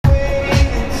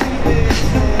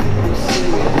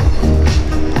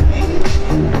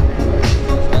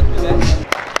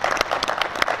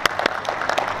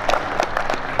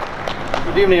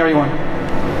evening, everyone.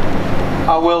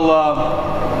 I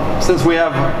will, since we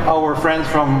have our friends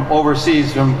from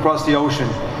overseas, from across the ocean,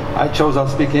 I chose to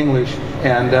speak English,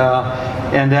 and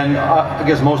then I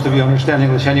guess most of you understand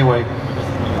English anyway.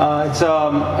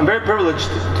 I'm very privileged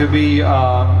to be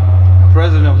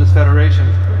president of this federation,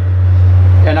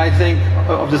 and I think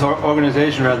of this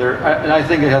organization rather, and I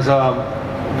think it has a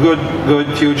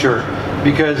good future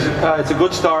because it's a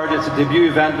good start. It's a debut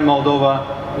event in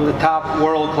Moldova with the top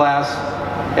world-class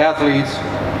athletes,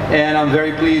 and I'm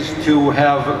very pleased to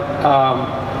have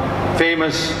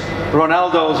famous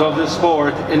Ronaldos of this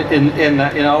sport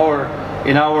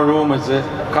in our room. It's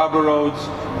Cobra Rhodes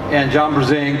and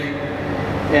Brzenk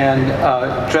and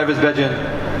Travis Bagent.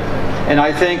 And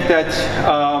I think that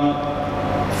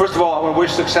first of all, I want to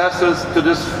wish success to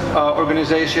this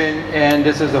organization, and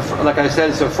this is, like I said,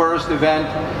 it's a first event.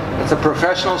 It's a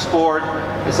professional sport.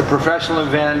 It's a professional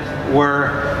event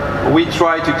where we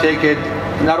try to take it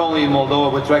not only in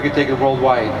Moldova, but try to take it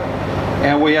worldwide.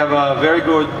 And we have a very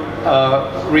good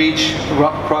reach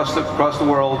across the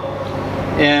world,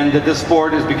 and that this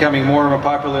sport is becoming more and more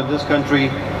popular in this country.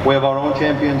 We have our own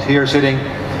champions here sitting.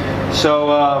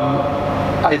 So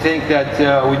I think that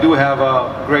we do have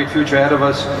a great future ahead of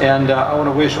us, and I want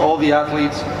to wish all the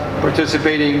athletes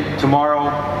participating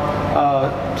tomorrow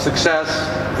success,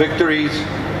 victories,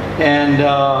 and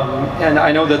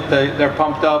I know that they're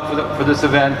pumped up for this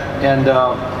event, and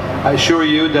I assure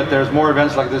you that there's more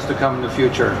events like this to come in the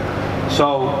future.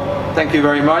 So thank you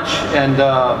very much, and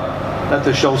let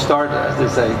the show start, as they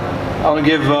say. I want to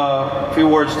give a few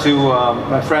words to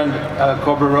my friend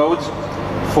Cobra Rhodes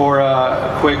for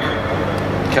a quick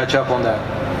catch up on that.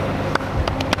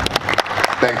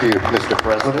 Thank you, Mr.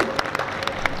 President.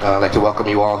 I'd like to welcome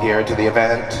you all here to the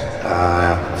event.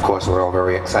 Of course, we're all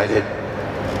very excited.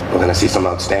 We're going to see some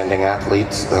outstanding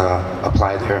athletes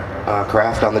apply their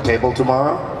craft on the table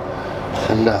tomorrow.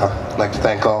 And I'd like to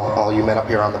thank all you men up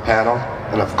here on the panel,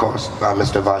 and of course,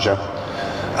 Mr. Vaja,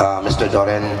 Mr.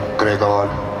 Doren, Gregor,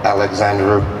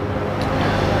 Alexandru,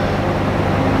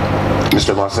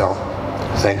 Mr. Marcel.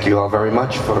 Thank you all very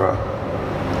much for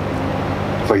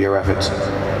your efforts.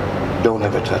 Don't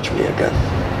ever touch me again.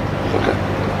 Okay.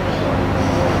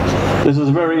 This is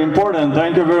very important.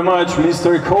 Thank you very much,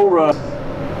 Mr. Cobra.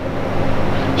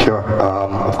 Sure.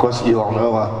 Of course, you all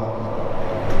know.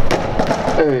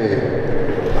 Hey.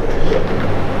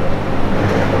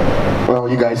 Well,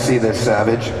 you guys see this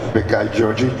savage, big guy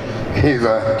Georgi. He's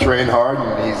trained hard,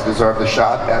 and he's deserved a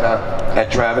shot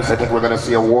at Travis. I think we're going to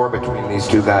see a war between these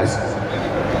two guys.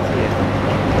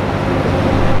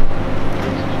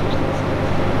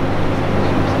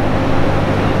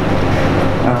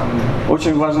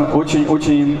 Очень важно,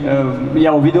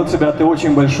 я увидел тебя, ты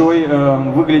очень большой,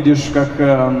 выглядишь как,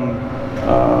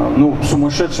 ну,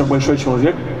 сумасшедший большой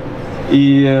человек,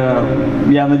 и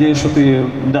я надеюсь, что ты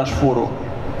дашь фору.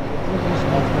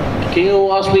 Can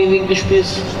you ask me in English,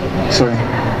 please? Sorry.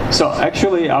 So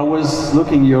actually,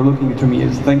 you're looking to me,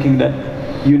 thinking that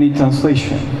you need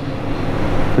translation.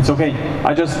 It's okay.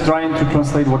 I just trying to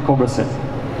translate what Cobra said.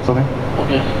 It's okay.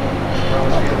 Okay.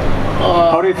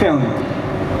 How are you feeling?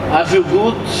 I feel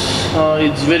good.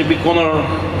 It's a very big honor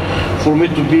for me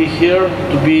to be here,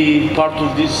 to be part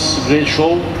of this great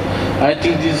show. I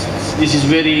think this is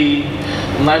very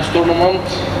nice tournament.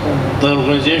 The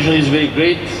organization is very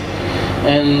great,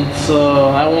 and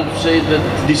I want to say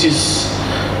that this is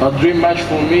a dream match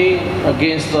for me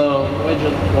against a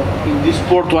legend in this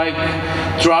sport like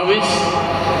Travis,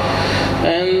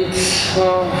 and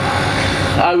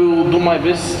I will do my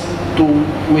best to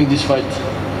win this fight.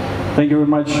 Thank you very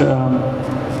much,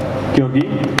 Georgi.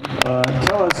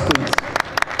 Tell us, please,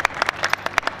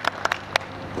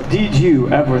 did you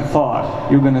ever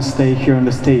thought you're going to stay here on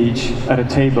the stage at a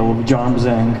table with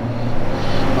Brzenk?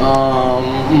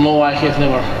 No, I have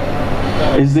never.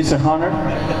 Is this an honor?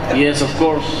 Yes, of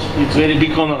course. It's a very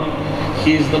big honor.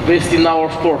 He is the best in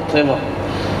our sport ever.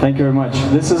 Thank you very much.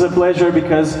 This is a pleasure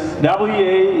because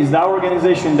WEA is the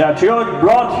organization that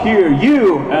brought here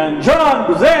you and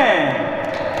Brzenk.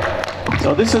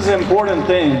 So this is an important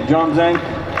thing. Brzenk,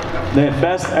 the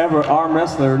best ever arm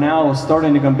wrestler, now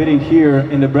starting to competing here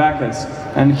in the brackets,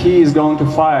 and he is going to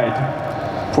fight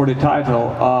for the title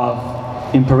of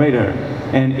Imperator.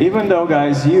 And even though,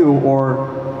 guys, you or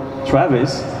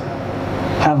Travis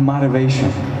have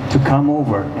motivation to come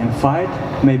over and fight,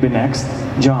 maybe next,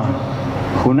 John.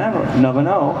 Who never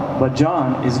know, but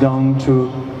John is going to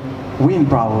win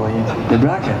probably the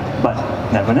bracket, but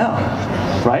never know,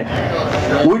 right?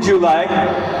 Would you like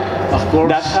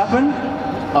that happen?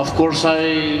 Of course,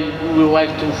 I would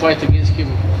like to fight against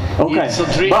him. Okay, it's a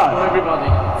dream but for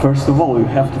everybody. First of all, you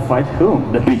have to fight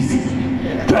whom? The beast.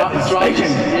 Travis Bagent.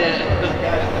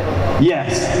 Yeah.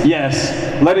 Yes,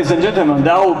 yes. Ladies and gentlemen,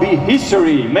 that will be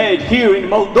history made here in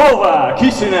Moldova,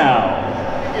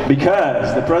 Chisinau.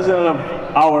 Because the president of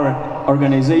our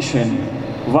organization,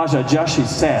 Vaja Jashi,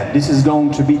 said this is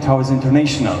going to be Towers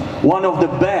International, one of the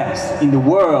best in the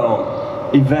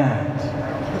world event.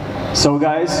 So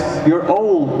guys, you're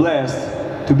all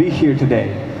blessed to be here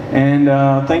today. And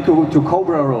thank you to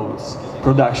Cobra Rhodes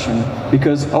production,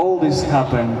 because all this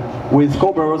happened with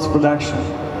Cobra Rhodes production.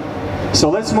 So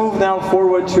let's move now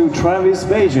forward to Travis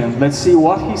Bagent. Let's see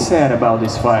what he said about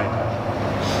this fight.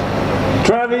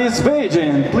 Travis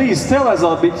Bagent, please tell us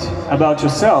a bit about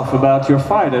yourself, about your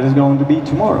fight that is going to be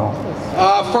tomorrow.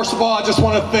 First of all, I just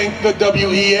want to thank the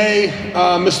WEA,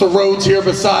 Mr. Rhodes here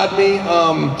beside me.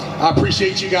 I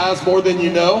appreciate you guys more than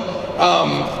you know.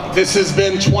 This has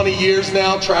been 20 years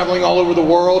now, traveling all over the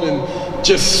world, and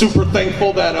just super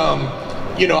thankful that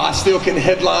you know, I still can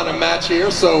headline a match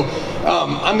here. So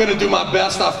I'm going to do my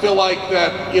best. I feel like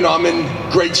that, you know, I'm in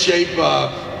great shape.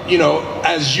 You know,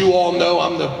 as you all know,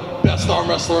 I'm the best arm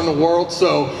wrestler in the world,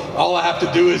 so all I have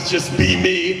to do is just be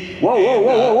me. Whoa, whoa,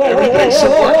 whoa, whoa, everything whoa,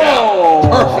 should whoa, work out.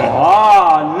 Perfect.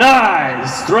 Ah,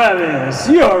 nice, Travis.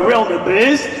 You're real the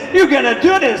beast. You're gonna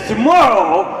do this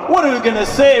tomorrow. What are you gonna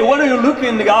say? What are you looking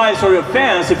in the eyes of your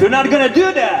fans if you're not gonna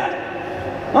do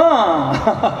that?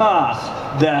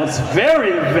 Ah, that's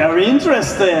very, very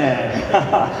interesting.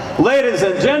 Ladies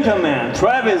and gentlemen,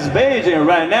 Travis Bagent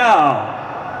right now.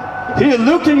 He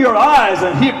looked in your eyes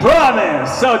and he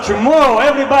promised. So tomorrow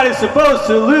everybody's supposed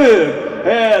to look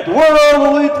at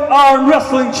World Elite Arm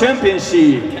Wrestling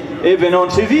Championship. Even on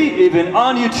TV, even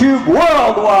on YouTube,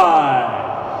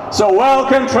 worldwide. So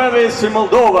welcome Travis to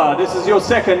Moldova. This is your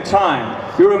second time.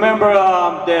 You remember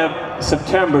the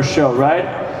September show, right?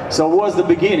 So it was the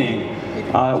beginning.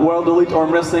 World Elite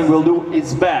Arm Wrestling will do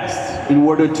its best in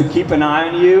order to keep an eye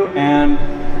on you, and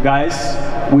guys,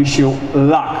 wish you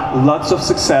luck, lots of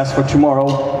success for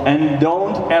tomorrow, and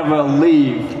don't ever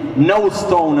leave no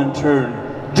stone unturned.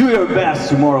 Do your best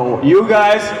tomorrow. You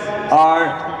guys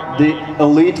are the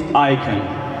elite icon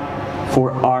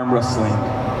for arm wrestling.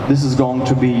 This is going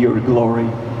to be your glory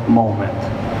moment.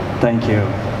 Thank you.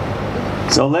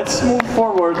 So let's move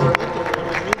forward.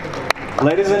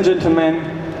 Ladies and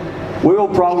gentlemen, we will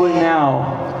probably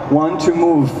now want to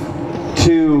move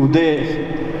to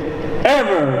the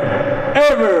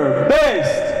ever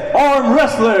best arm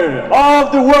wrestler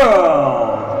of the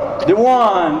world. The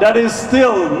one that is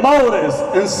still modest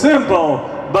and simple,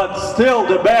 but still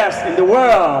the best in the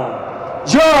world.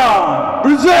 John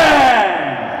Brzenk!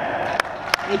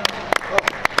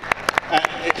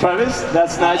 Travis,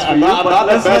 that's nice for you. I'm not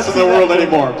the best in the world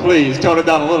anymore. Please, tone it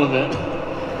down a little bit.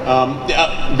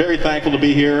 Very thankful to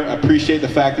be here. I appreciate the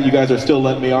fact that you guys are still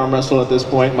letting me arm wrestle at this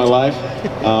point in my life.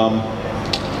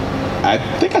 I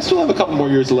think I still have a couple more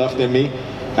years left in me.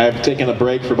 I've taken a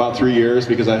break for about 3 years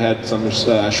because I had some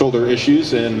shoulder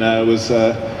issues, and I was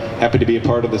happy to be a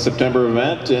part of the September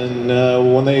event. And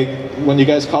when you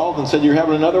guys called and said you're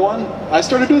having another one, I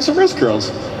started doing some wrist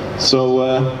curls. So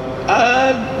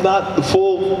I'm not the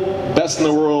full best in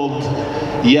the world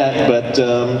yet, but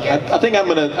I think I'm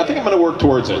gonna work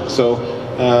towards it. So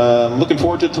looking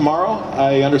forward to tomorrow.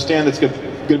 I understand it's going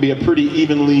to be a pretty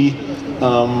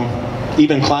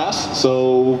even class,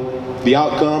 so the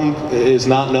outcome is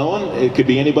not known. It could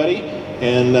be anybody,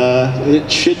 and it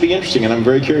should be interesting, and I'm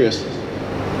very curious.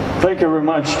 Thank you very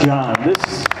much, John.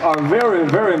 These are very,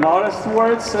 very modest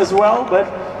words as well, but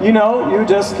you know, you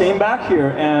just came back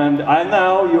here, and I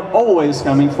know you're always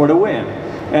coming for the win,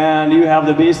 and you have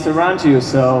the beast around you,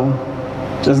 so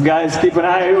just guys keep an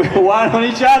eye one on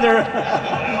each other.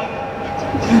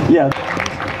 Yeah.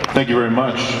 Thank you very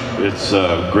much. It's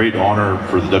a great honor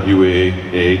for the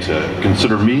WAA to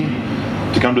consider me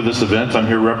to come to this event. I'm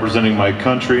here representing my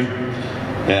country,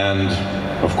 and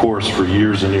of course for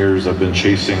years and years I've been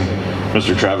chasing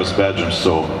Mr. Travis Bagent,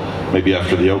 so maybe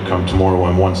after the outcome tomorrow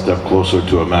I'm one step closer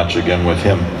to a match again with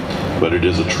him. But it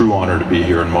is a true honor to be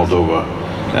here in Moldova,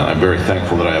 and I'm very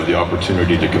thankful that I have the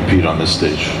opportunity to compete on this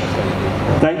stage.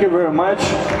 Thank you very much.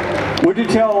 Would you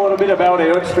tell a little bit about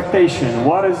your expectation?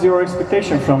 What is your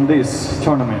expectation from this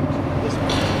tournament?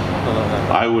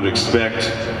 I would expect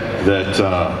that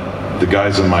the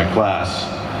guys in my class,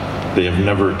 they have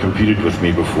never competed with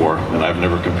me before, and I've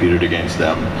never competed against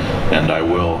them, and I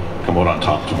will come out on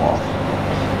top tomorrow.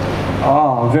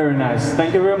 Oh, very nice.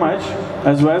 Thank you very much.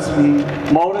 As well as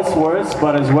modest words,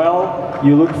 but as well,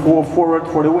 you look forward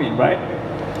for the win, right?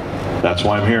 That's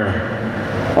why I'm here.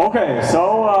 Okay,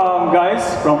 so guys,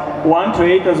 from 1 to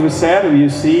 8, as we said, you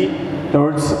see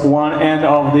towards one end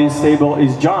of this table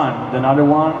is John, the other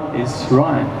one is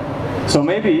Ryan. So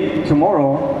maybe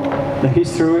tomorrow the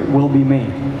history will be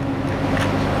made.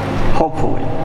 Hopefully.